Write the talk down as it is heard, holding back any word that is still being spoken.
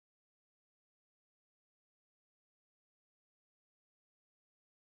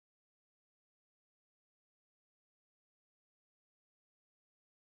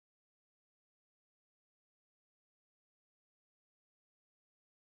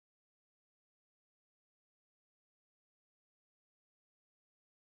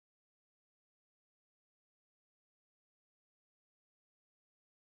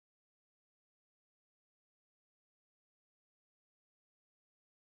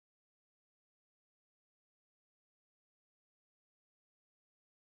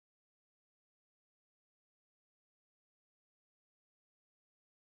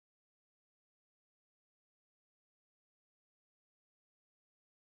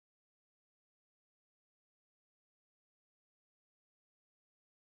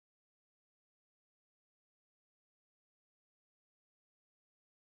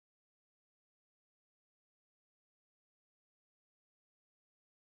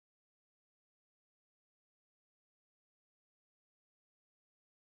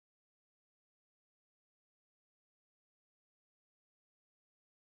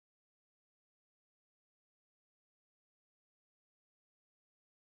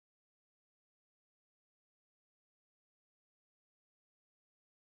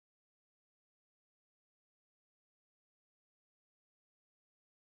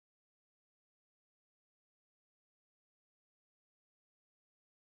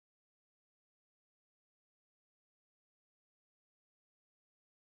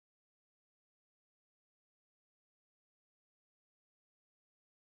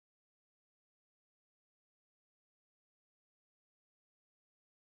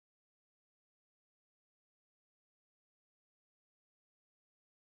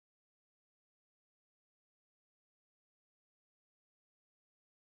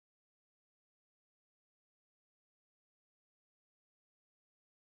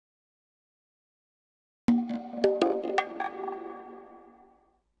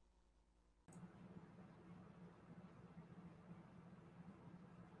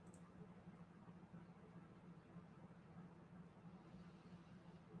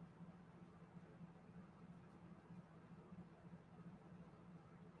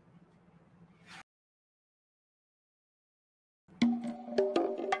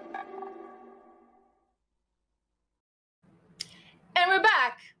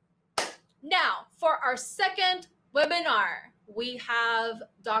Now, for our second webinar, we have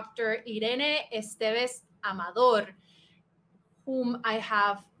Dr. Irene Esteves-Amador, whom I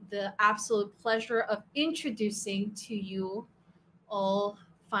have the absolute pleasure of introducing to you all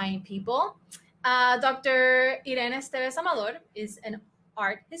fine people. Dr. Irene Esteves-Amador is an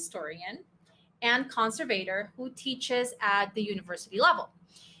art historian and conservator who teaches at the university level.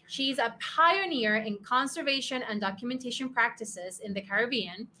 She's a pioneer in conservation and documentation practices in the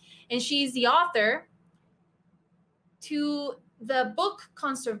Caribbean, and she's the author to the book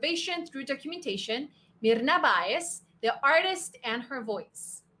Conservation Through Documentation, Myrna Báez, The Artist and Her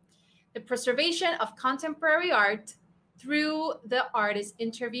Voice, the preservation of contemporary art through the artist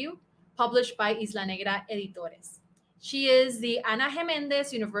interview, published by Isla Negra Editores. She is the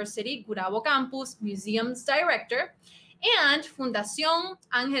Méndez University Gurabo Campus Museum's director and Fundación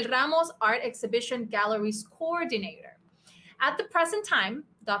Ángel Ramos Art Exhibition Galleries coordinator. At the present time,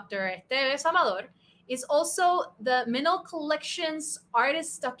 Dr. Esteves-Amador is also the Menil Collections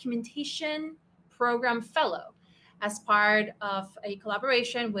Artist Documentation Program Fellow as part of a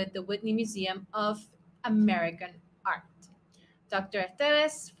collaboration with the Whitney Museum of American Art. Dr.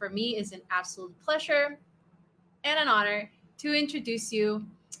 Esteves, for me, is an absolute pleasure and an honor to introduce you.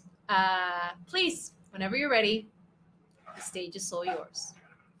 Please, whenever you're ready, the stage is all yours.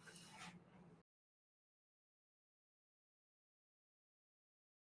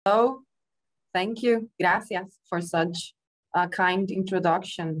 Hello, thank you. Gracias for such a kind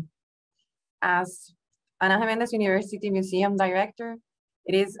introduction. As Méndez University Museum Director,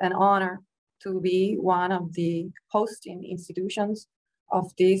 it is an honor to be one of the hosting institutions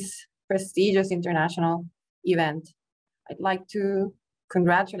of this prestigious international event. I'd like to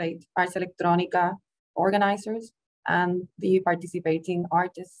congratulate Ars Electronica organizers and the participating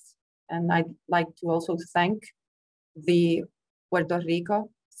artists. And I'd like to also thank the Puerto Rico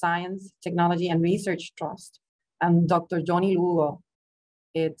Science, Technology and Research Trust and Dr. Johnny Lugo,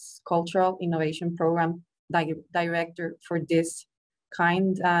 its Cultural Innovation Program Director, for this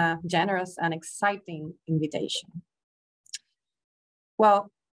kind, generous and exciting invitation.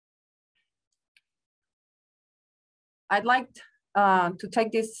 Well, I'd like to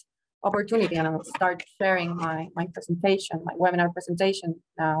take this opportunity and I'll start sharing my presentation, my webinar presentation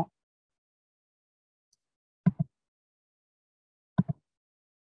now.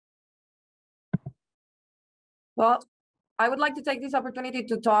 Well, I would like to take this opportunity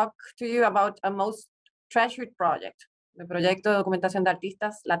to talk to you about a most treasured project, the Proyecto Documentación de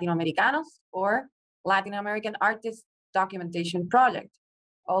Artistas Latinoamericanos, or Latin American Artist Documentation Project,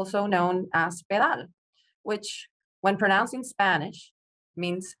 also known as PDAL, which, when pronounced in Spanish,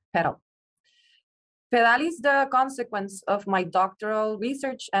 means pedal. PDAL is the consequence of my doctoral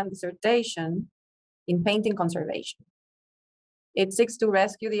research and dissertation in painting conservation. It seeks to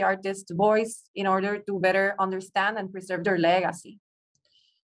rescue the artist's voice in order to better understand and preserve their legacy.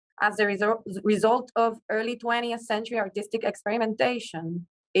 As a result of early 20th century artistic experimentation,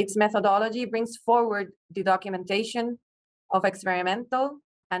 its methodology brings forward the documentation of experimental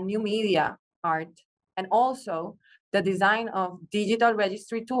and new media art, and also the design of digital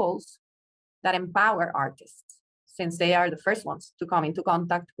registry tools that empower artists, since they are the first ones to come into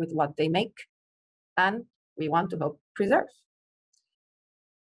contact with what they make, and we want to help preserve.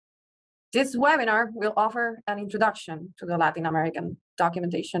 This webinar will offer an introduction to the Latin American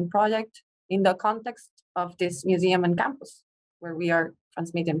Documentation Project in the context of this museum and campus, where we are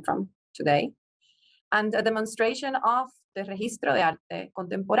transmitting from today, and a demonstration of the Registro de Arte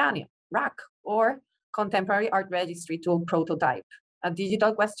Contemporáneo, RAC, or Contemporary Art Registry Tool Prototype, a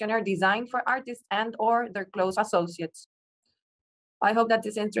digital questionnaire designed for artists and or their close associates. I hope that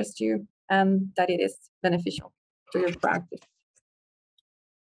this interests you and that it is beneficial to your practice.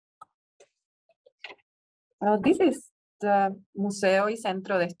 This is the Museo y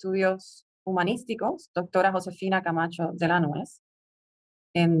Centro de Estudios Humanísticos, Doctora Josefina Camacho de la Nuez,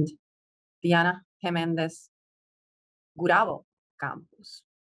 and Diana Jiménez Gurabo Campus,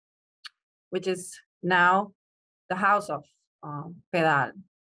 which is now the house of PDAL.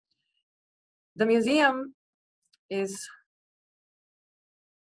 The museum is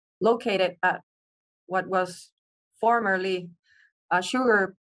located at what was formerly a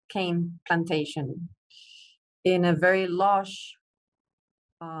sugar cane plantation in a very lush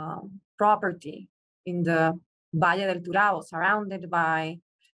property in the Valle del Turabo, surrounded by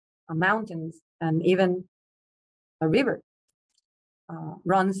mountains, and even a river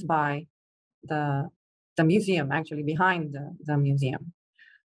runs by the museum, actually behind the museum.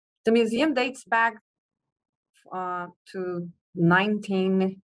 The museum dates back to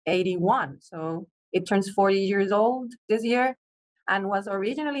 1981, so it turns 40 years old this year, and was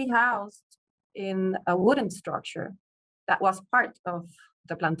originally housed in a wooden structure that was part of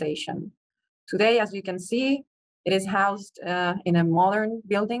the plantation. Today, as you can see, it is housed in a modern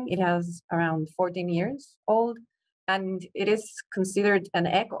building. It has around 14 years old, and it is considered an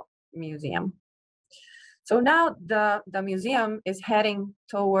eco museum. So now the museum is heading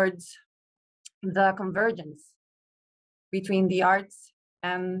towards the convergence between the arts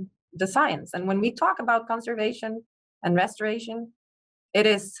and the science. And when we talk about conservation and restoration, it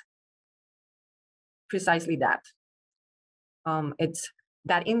is precisely that. It's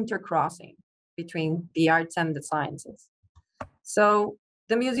that intercrossing between the arts and the sciences. So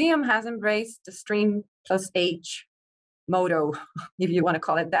the museum has embraced the Stream plus H motto, if you want to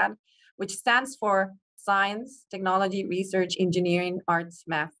call it that, which stands for science, technology, research, engineering, arts,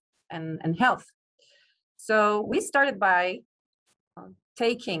 math, and health. So we started by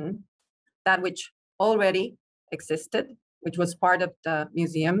taking that which already existed, which was part of the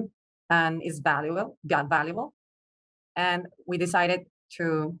museum and is valuable, and we decided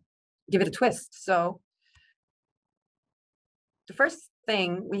to give it a twist. So the first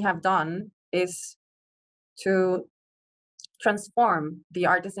thing we have done is to transform the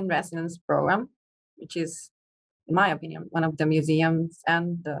Artist in Residence program, which is, in my opinion, one of the museums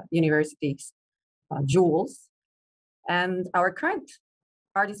and the university's jewels. And our current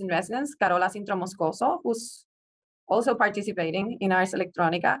Artist in Residence, Carola Sintro Moscoso, who's also participating in Ars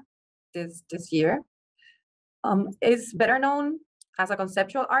Electronica this year, is better known as a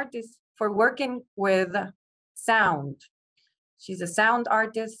conceptual artist for working with sound. She's a sound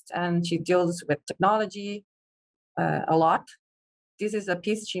artist and she deals with technology a lot. This is a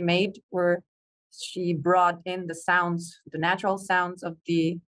piece she made where she brought in the sounds, the natural sounds of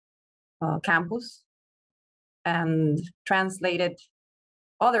the campus, and translated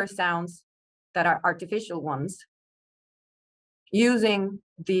other sounds that are artificial ones using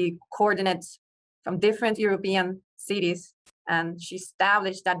the coordinates from different European cities. And she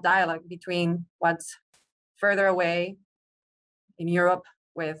established that dialogue between what's further away in Europe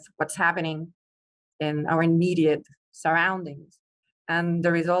with what's happening in our immediate surroundings. And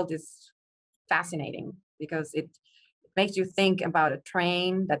the result is fascinating because it makes you think about a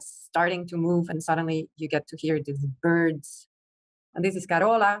train that's starting to move and suddenly you get to hear these birds. And this is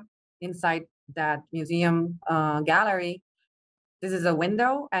Carola inside that museum gallery. This is a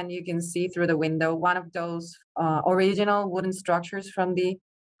window and you can see through the window one of those original wooden structures from the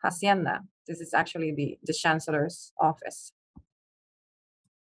hacienda. This is actually the chancellor's office.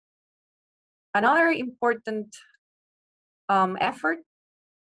 Another important effort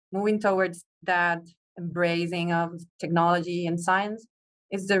moving towards that embracing of technology and science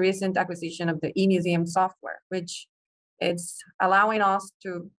is the recent acquisition of the eMuseum software, which is allowing us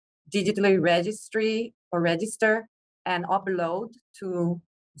to digitally register and upload to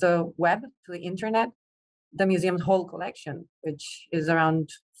the web, to the internet, the museum's whole collection, which is around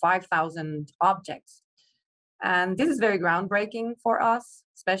 5,000 objects. And this is very groundbreaking for us,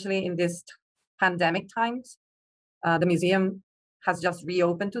 especially in these pandemic times. The museum has just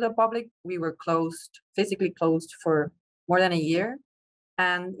reopened to the public. We were physically closed for more than a year.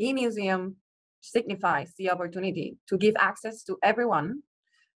 And eMuseum signifies the opportunity to give access to everyone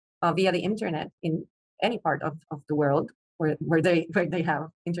via the internet in any part of the world where they have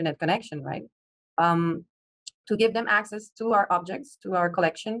internet connection, right? To give them access to our objects, to our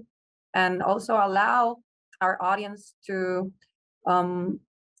collection, and also allow our audience to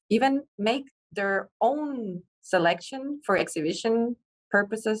even make their own selection for exhibition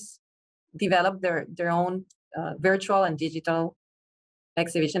purposes, develop their own virtual and digital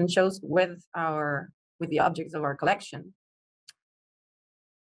exhibition shows with the objects of our collection.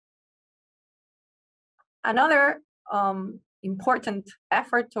 Another important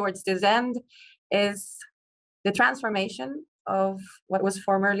effort towards this end is the transformation of what was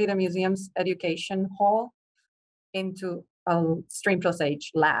formerly the museum's education hall into a Stream plus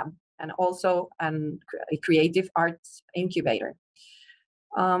H lab and also a creative arts incubator.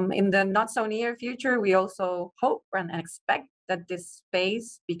 In the not so near future, we also hope and expect that this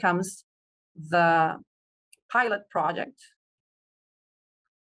space becomes the pilot project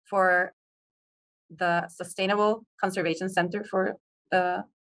for the Sustainable Conservation Center for the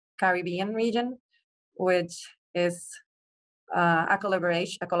Caribbean region, which is a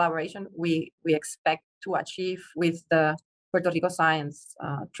collaboration we expect to achieve with the Puerto Rico Science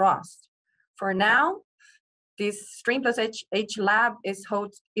Trust. For now, this Stream plus H lab is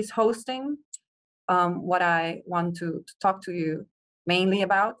hosting what I want to talk to you mainly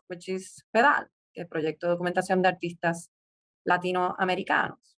about, which is PDAL, the Proyecto Documentación de Artistas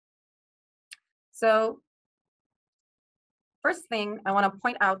Latinoamericanos. So first thing I want to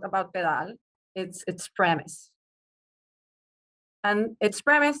point out about PDAL is its premise. And its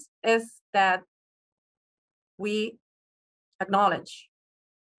premise is that we acknowledge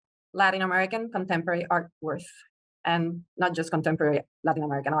Latin American contemporary art worth, and not just contemporary Latin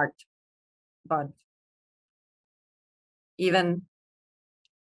American art, but even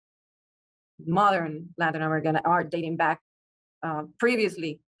modern Latin American art dating back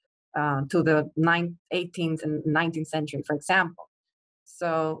previously to the 18th and 19th century, for example.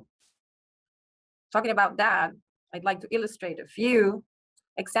 So talking about that, I'd like to illustrate a few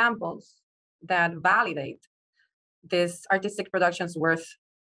examples that validate this artistic production's worth.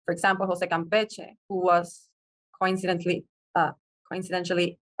 For example, Jose Campeche, who was coincidentally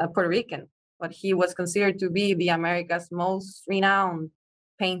Puerto Rican, but he was considered to be the America's most renowned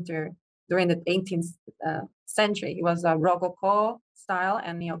painter during the 18th century. He was a Rococo style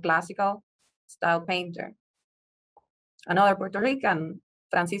and neoclassical style painter. Another Puerto Rican,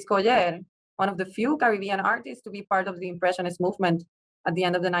 Francisco Oller, one of the few Caribbean artists to be part of the Impressionist movement at the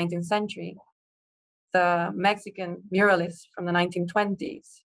end of the 19th century. The Mexican muralist from the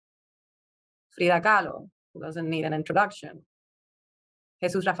 1920s, Frida Kahlo, who doesn't need an introduction.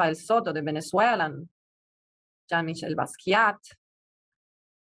 Jesus Rafael Soto, the Venezuelan, Jean-Michel Basquiat,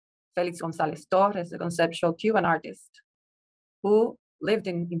 Felix González Torres, the conceptual Cuban artist, who lived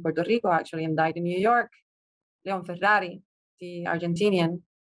in Puerto Rico actually and died in New York, Leon Ferrari, the Argentinian,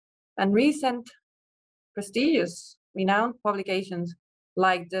 and recent prestigious, renowned publications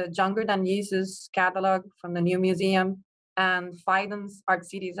like the Younger Than Jesus catalog from the New Museum and Phaidon's Art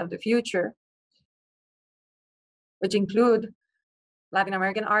Cities of the Future, which include Latin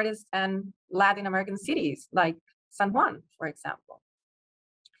American artists and Latin American cities like San Juan, for example.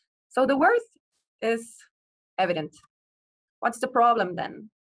 So the worth is evident. What's the problem then?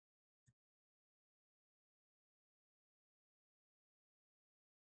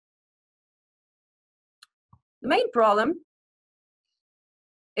 The main problem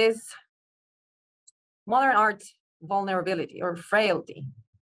is modern art vulnerability or frailty.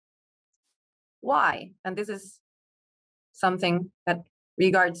 Why? And this is something that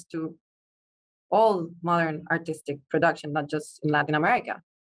regards to all modern artistic production, not just in Latin America.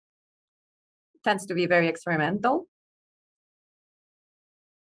 It tends to be very experimental,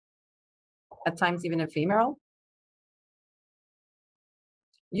 at times even ephemeral,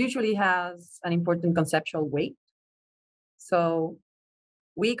 usually has an important conceptual weight. So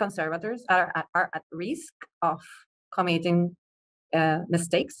we conservators are at risk of committing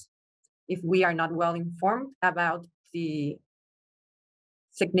mistakes if we are not well informed about the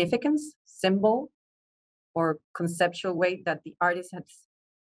significance, symbol, or conceptual weight that the artist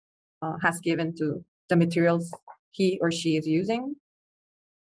has given to the materials he or she is using.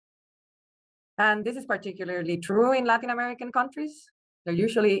 And this is particularly true in Latin American countries. There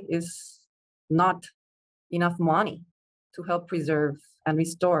usually is not enough money to help preserve and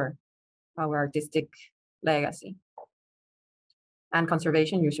restore our artistic legacy. And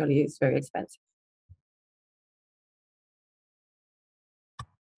conservation usually is very expensive.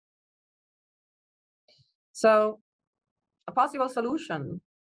 So a possible solution,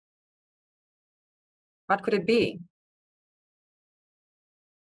 what could it be?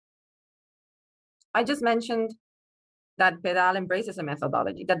 I just mentioned that PDAL embraces a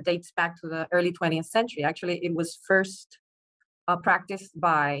methodology that dates back to the early 20th century. Actually, it was first practiced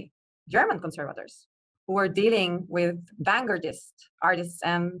by German conservators who were dealing with vanguardist artists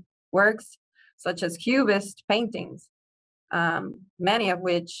and works such as Cubist paintings, many of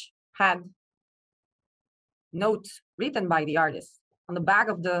which had notes written by the artist on the back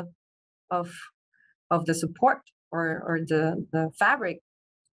of the support or the fabric,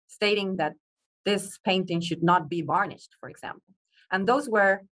 stating that this painting should not be varnished, for example. And those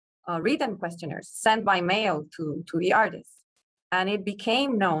were written questionnaires sent by mail to the artists. And it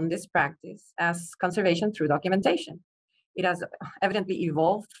became known, this practice, as conservation through documentation. It has evidently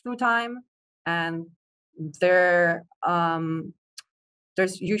evolved through time, and there's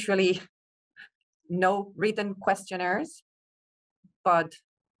usually no written questionnaires, but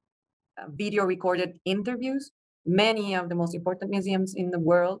video recorded interviews. Many of the most important museums in the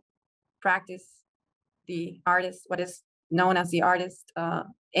world practice the artist, what is known as the artist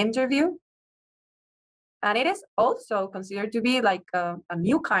interview. And it is also considered to be like a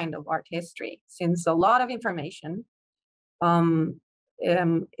new kind of art history, since a lot of information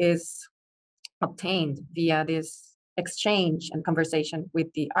is obtained via this exchange and conversation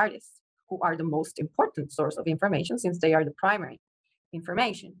with the artists, who are the most important source of information, since they are the primary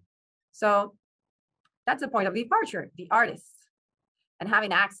information. So that's the point of departure, the artists, and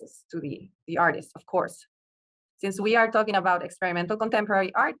having access to the artists, of course. since we are talking about experimental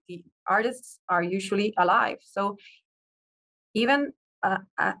contemporary art, the artists are usually alive. So even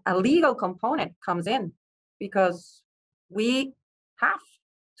a legal component comes in, because we have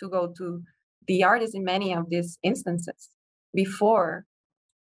to go to the artist in many of these instances before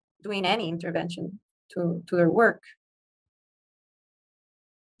doing any intervention to their work.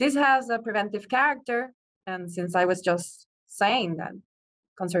 This has a preventive character, and since I was just saying that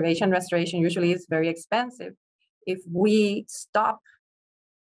conservation restoration usually is very expensive, if we stop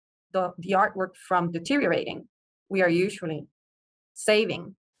the artwork from deteriorating, we are usually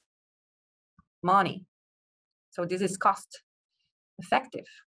saving money. So this is cost effective.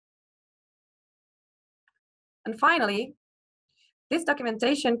 And finally, this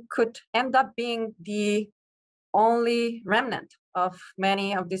documentation could end up being the only remnant of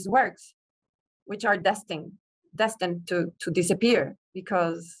many of these works, which are destined to disappear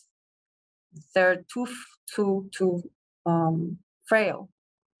because they're too frail.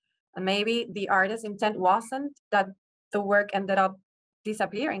 And maybe the artist's intent wasn't that the work ended up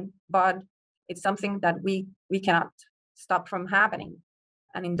disappearing, but it's something that we cannot stop from happening.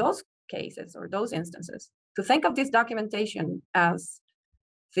 And in those cases or those instances, to think of this documentation as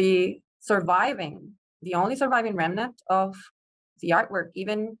the only surviving remnant of the artwork,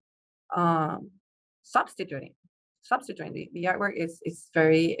 even substituting the artwork is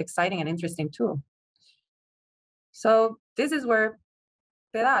very exciting and interesting too. So this is where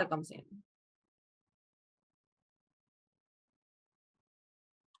PDAL comes in.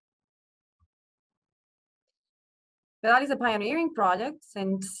 PDAL is a pioneering project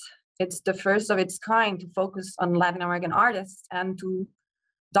since it's the first of its kind to focus on Latin American artists and to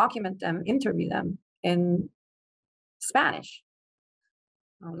document them, interview them in Spanish.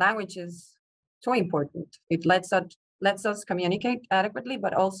 Language is so important. It lets us communicate adequately,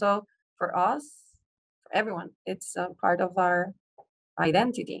 but also for us, for everyone, it's a part of our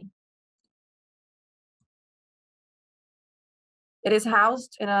identity. It is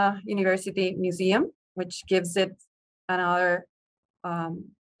housed in a university museum, which gives it another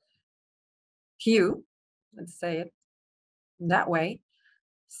hue, let's say it that way,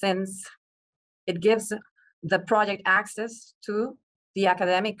 since it gives the project access to the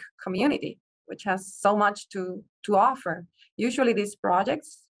academic community, which has so much to offer. Usually these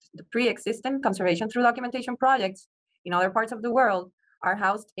projects, the pre-existing conservation through documentation projects in other parts of the world, are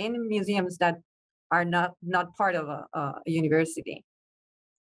housed in museums that are not part of a university.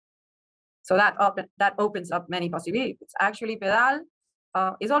 So that opens up many possibilities. Actually, PDAL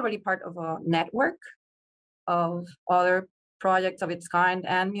is already part of a network of other projects of its kind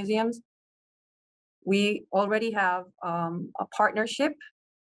and museums. We already have a partnership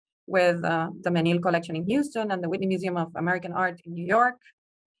with the Menil collection in Houston and the Whitney Museum of American Art in New York.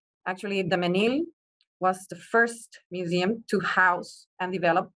 Actually, the Menil was the first museum to house and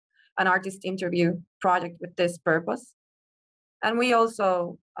develop an artist interview project with this purpose. And we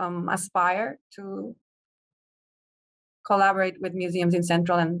also aspire to collaborate with museums in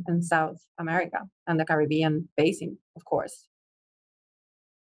Central and South America and the Caribbean basin, of course.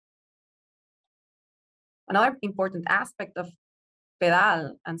 Another important aspect of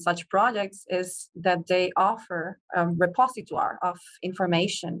PDAL and such projects is that they offer a repository of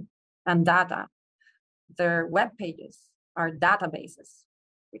information and data. Their web pages are databases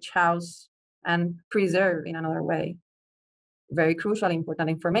which house and preserve in another way very crucial, important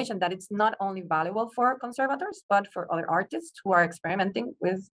information that it's not only valuable for conservators, but for other artists who are experimenting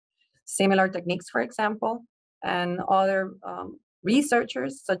with similar techniques, for example, and other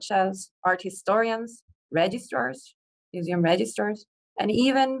researchers such as art historians, registrars, museum registrars, and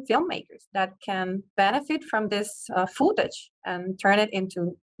even filmmakers that can benefit from this footage and turn it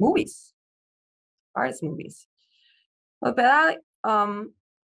into movies, artist movies. Well, PDAL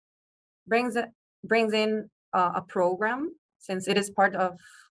brings in a program. Since it is part of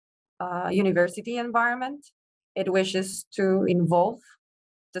a university environment, it wishes to involve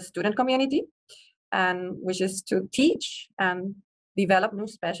the student community and wishes to teach and develop new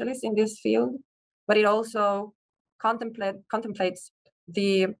specialists in this field. But it also contemplates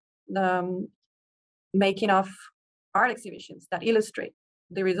the making of art exhibitions that illustrate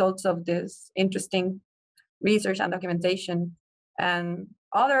the results of this interesting research and documentation, and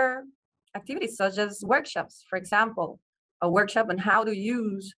other activities such as workshops, for example, a workshop on how to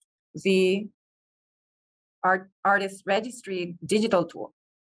use the artist registry digital tool.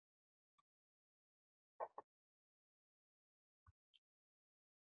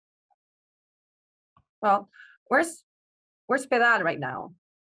 Well, where's PDAL right now?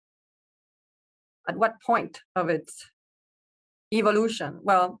 At what point of its evolution?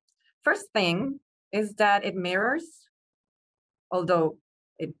 Well, first thing, is that it mirrors, although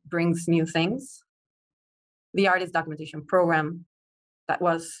it brings new things, the artist documentation program that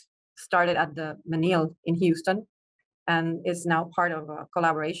was started at the Menil in Houston and is now part of a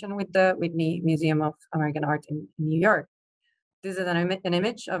collaboration with the Whitney Museum of American Art in New York. This is an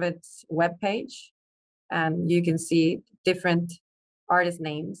image of its webpage, and you can see different artist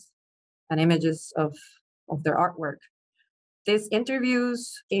names and images of their artwork. These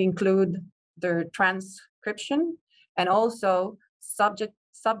interviews include their transcription and also subject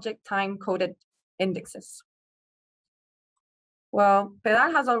time coded indexes. Well,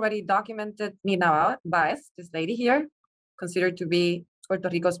 PDAL has already documented Myrna Báez, this lady here, considered to be Puerto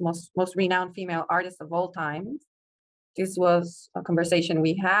Rico's most renowned female artist of all time. This was a conversation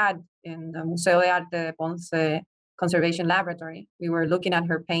we had in the Museo de Arte Ponce Conservation Laboratory. We were looking at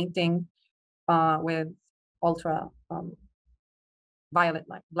her painting with ultraviolet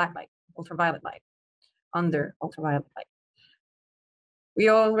light, black light, ultraviolet light, under ultraviolet light. We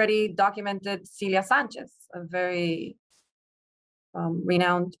already documented Celia Sanchez, a very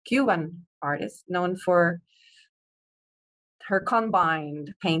renowned Cuban artist known for her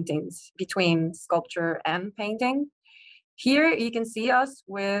combined paintings between sculpture and painting. Here you can see us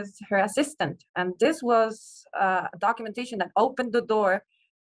with her assistant, and this was a documentation that opened the door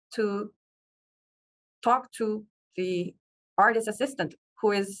to talk to the artist assistant,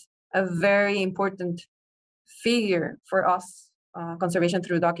 who is a very important figure for us conservation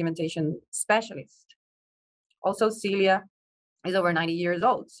through documentation specialists. Also, Celia is over 90 years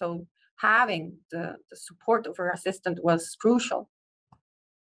old, so having the support of her assistant was crucial.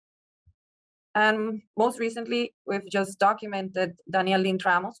 And most recently, we've just documented Daniel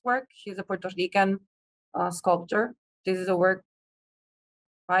Ramos' work. He's a Puerto Rican sculptor. This is a work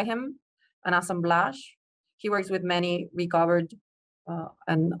by him, an assemblage. He works with many recovered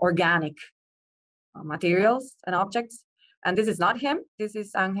and organic materials and objects. And this is not him. This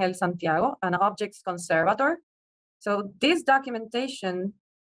is Ángel Santiago, an objects conservator. So this documentation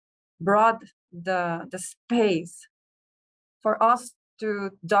brought the space for us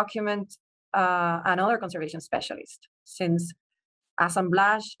to document another conservation specialist, since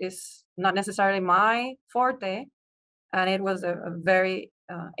assemblage is not necessarily my forte, and it was a very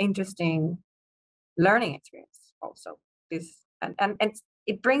interesting learning experience also. And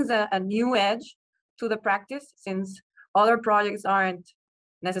it brings a new edge to the practice, since other projects aren't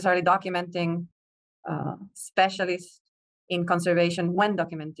necessarily documenting specialists in conservation when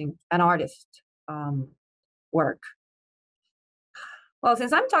documenting an artist work. Well,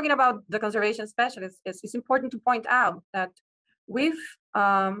 since I'm talking about the conservation specialists, it's important to point out that we've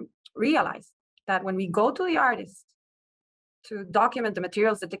realized that when we go to the artist to document the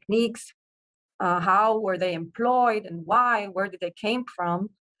materials, the techniques, how were they employed and why, where did they came from,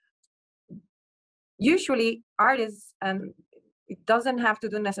 usually artists, and it doesn't have to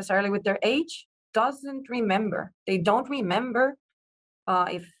do necessarily with their age, doesn't remember. They don't remember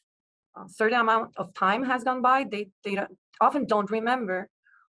if a certain amount of time has gone by. They often don't remember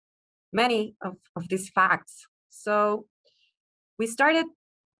many of these facts. So we started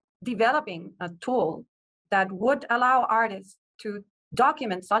developing a tool that would allow artists to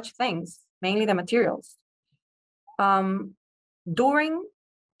document such things, mainly the materials, during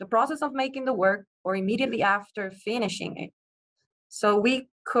the process of making the work or immediately after finishing it. So we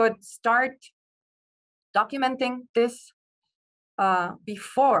could start documenting this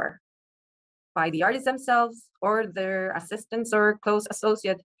before by the artists themselves or their assistants or close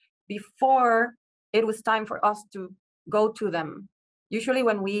associate, before it was time for us to go to them. Usually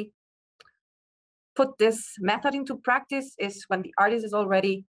when we put this method into practice is when the artist is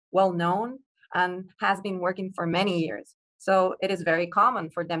already well known and has been working for many years. So it is very common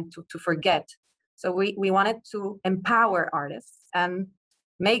for them to forget. So we wanted to empower artists and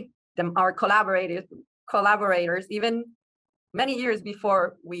make them our collaborators even many years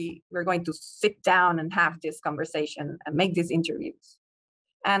before we were going to sit down and have this conversation and make these interviews.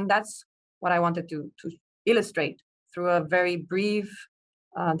 And that's what I wanted to illustrate through a very brief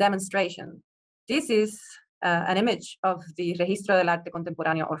demonstration. This is an image of the Registro del Arte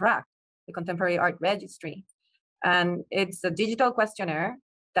Contemporáneo, or RAC, the Contemporary Art Registry. And it's a digital questionnaire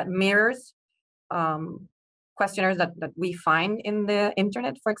that mirrors questionnaires that we find in the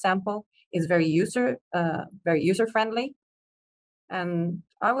internet, for example. Is very user-friendly. And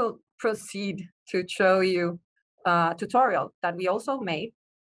I will proceed to show you a tutorial that we also made,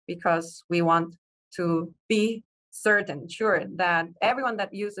 because we want to be sure that everyone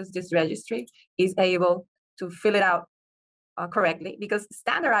that uses this registry is able to fill it out correctly, because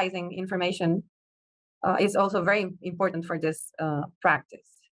standardizing information is also very important for this practice.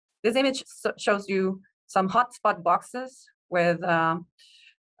 This image shows you some hotspot boxes with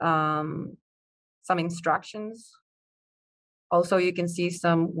some instructions. Also, you can see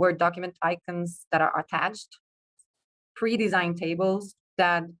some Word document icons that are attached, pre-designed tables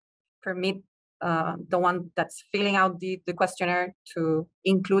that permit the one that's filling out the questionnaire to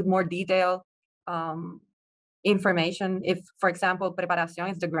include more detail information. If, for example, preparación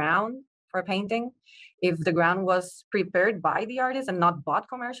is the ground for a painting, if the ground was prepared by the artist and not bought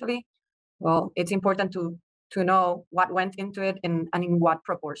commercially, well, it's important to know what went into it and in what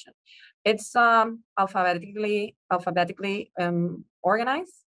proportion. It's alphabetically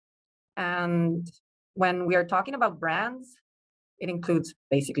organized. And when we are talking about brands, it includes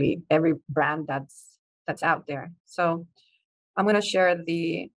basically every brand that's out there. So I'm going to share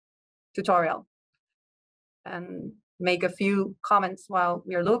the tutorial and make a few comments while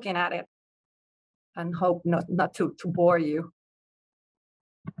we're looking at it, and hope not to bore you.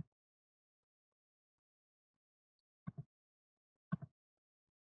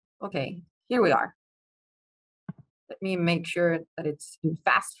 Okay, here we are. Let me make sure that it's in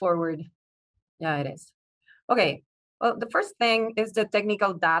fast forward. Yeah, it is. Okay, well, the first thing is the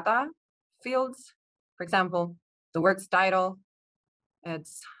technical data fields. For example, the work's title,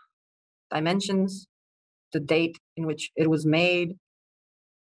 its dimensions, the date in which it was made,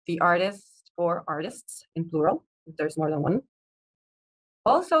 the artist or artists in plural, if there's more than one.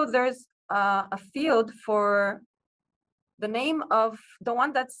 Also, there's a field for the name of the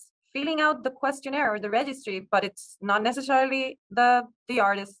one that's filling out the questionnaire or the registry, but it's not necessarily the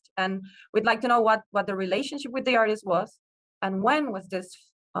artist. And we'd like to know what the relationship with the artist was and when was this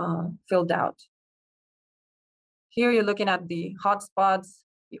filled out. Here you're looking at the hotspots.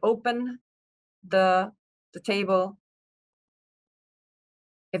 You open the table.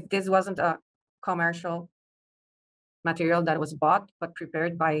 If this wasn't a commercial material that was bought but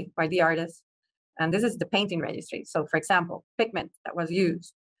prepared by the artist. And this is the painting registry. So for example, pigment that was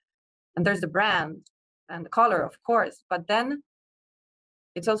used. And there's the brand and the color, of course. But then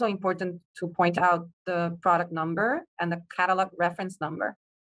it's also important to point out the product number and the catalog reference number.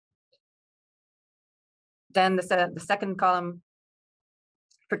 Then the second column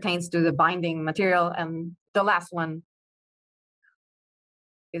pertains to the binding material. And the last one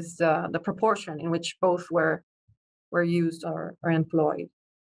is the proportion in which both were used or employed.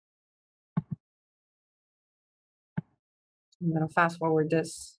 I'm going to fast forward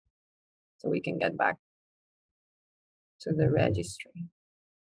this so we can get back to the registry.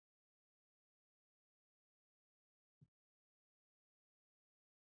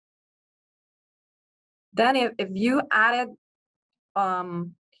 Then if you added other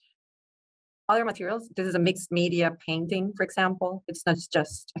materials, this is a mixed media painting, for example. It's not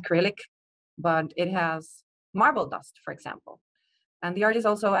just acrylic, but it has marble dust, for example. And the artist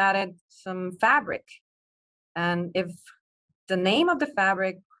also added some fabric. And if the name of the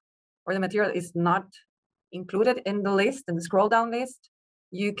fabric or the material is not included in the list, in the scroll down list,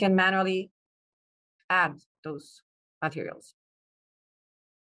 you can manually add those materials.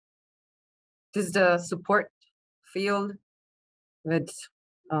 This is the support field with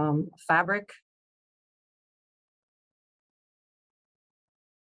fabric.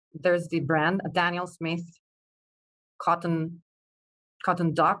 There's the brand, Daniel Smith cotton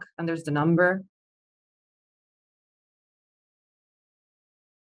duck, and there's the number.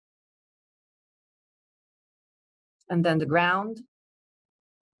 And then the ground.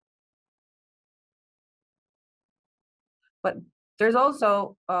 But there's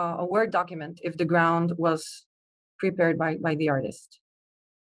also a Word document if the ground was prepared by the artist.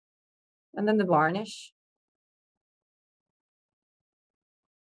 And then the varnish.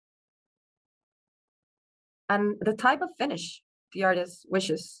 And the type of finish the artist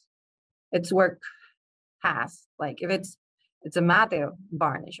wishes its work has, like if it's a matte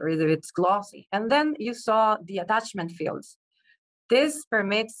varnish or if it's glossy. And then you saw the attachment fields. This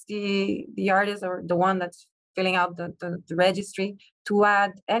permits the artist or the one that's filling out the registry to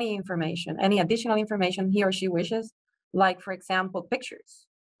add any information, any additional information he or she wishes, like, for example, pictures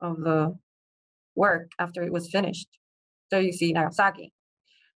of the work after it was finished. So you see Nagasaki.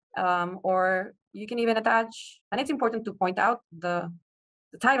 Or you can even attach, and it's important to point out the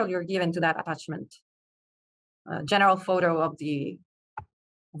title you're given to that attachment. General photo of the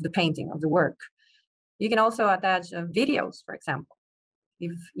painting, of the work. You can also attach videos, for example.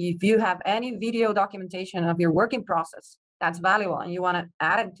 If you have any video documentation of your working process that's valuable and you want to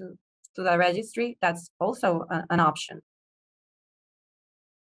add it to the registry, that's also an option.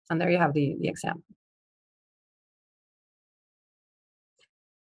 And there you have the example.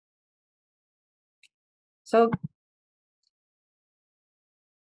 So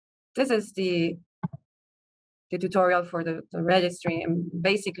this is the tutorial for the registry, and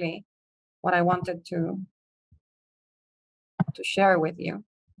basically what I wanted to share with you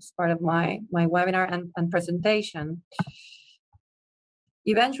as part of my webinar and presentation.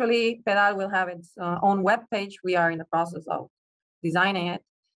 Eventually, PDAL will have its own web page. We are in the process of designing it.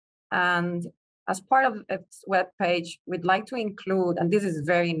 And as part of its web page, we'd like to include, and this is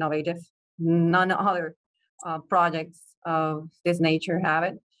very innovative, none other projects of this nature have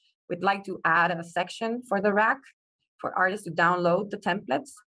it. We'd like to add a section for the rack for artists to download the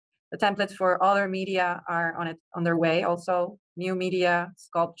templates. The templates for other media are on their way, also new media,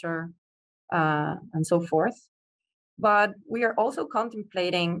 sculpture, and so forth. But we are also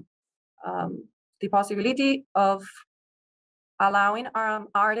contemplating the possibility of allowing our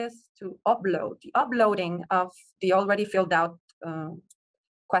artists to upload, the uploading of the already filled out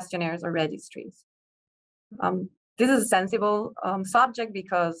questionnaires or registries. This is a sensible subject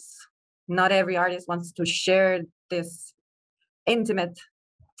because not every artist wants to share this intimate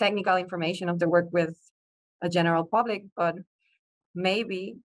technical information of their work with a general public, but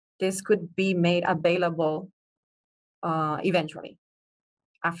maybe this could be made available eventually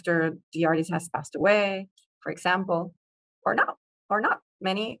after the artist has passed away, for example, or not.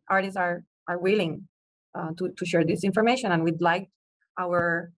 Many artists are willing to share this information, and we'd like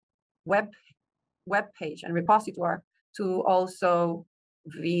our web page and repository to also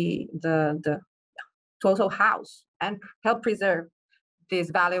be to also house and help preserve these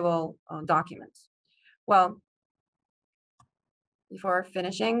valuable documents. Well, before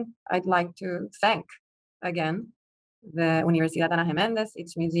finishing, I'd like to thank again the Universidad Ángel Méndez,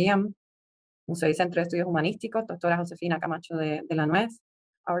 its museum, Museo y Centro de Estudios Humanísticos, Doctora Josefina Camacho de la Nuez,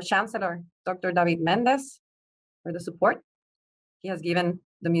 our Chancellor, Dr. David Méndez, for the support he has given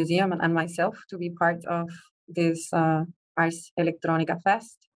the museum and myself to be part of this Ars Electronica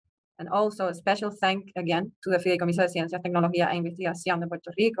Fest. And also a special thank again to the Fideicomiso de Ciencias, Tecnología e Investigación de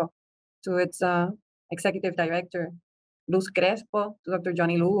Puerto Rico, to its Executive Director, Luz Crespo, to Dr.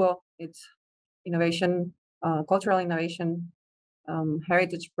 Johnny Lugo, its innovation, cultural innovation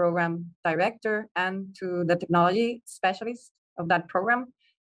heritage program director, and to the technology specialist of that program,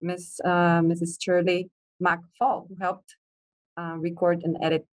 Mrs. Shirley McFall, who helped record and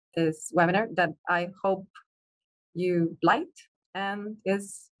edit this webinar that I hope you liked and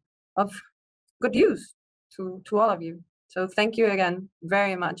is of good use to all of you. So thank you again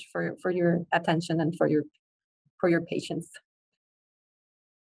very much for your attention and for your patience.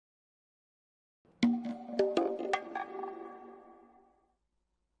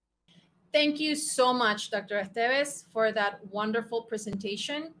 Thank you so much, Dr. Esteves, for that wonderful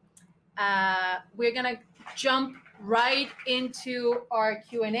presentation. We're gonna jump right into our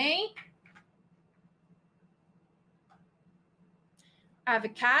Q&A. I have a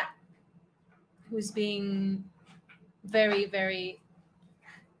cat who's being very, very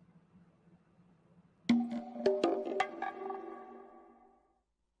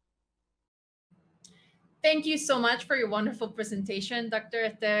Thank you so much for your wonderful presentation, Dr.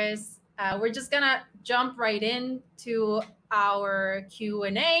 Esteves. We're just gonna jump right into our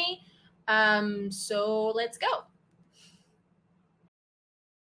Q&A. So let's go.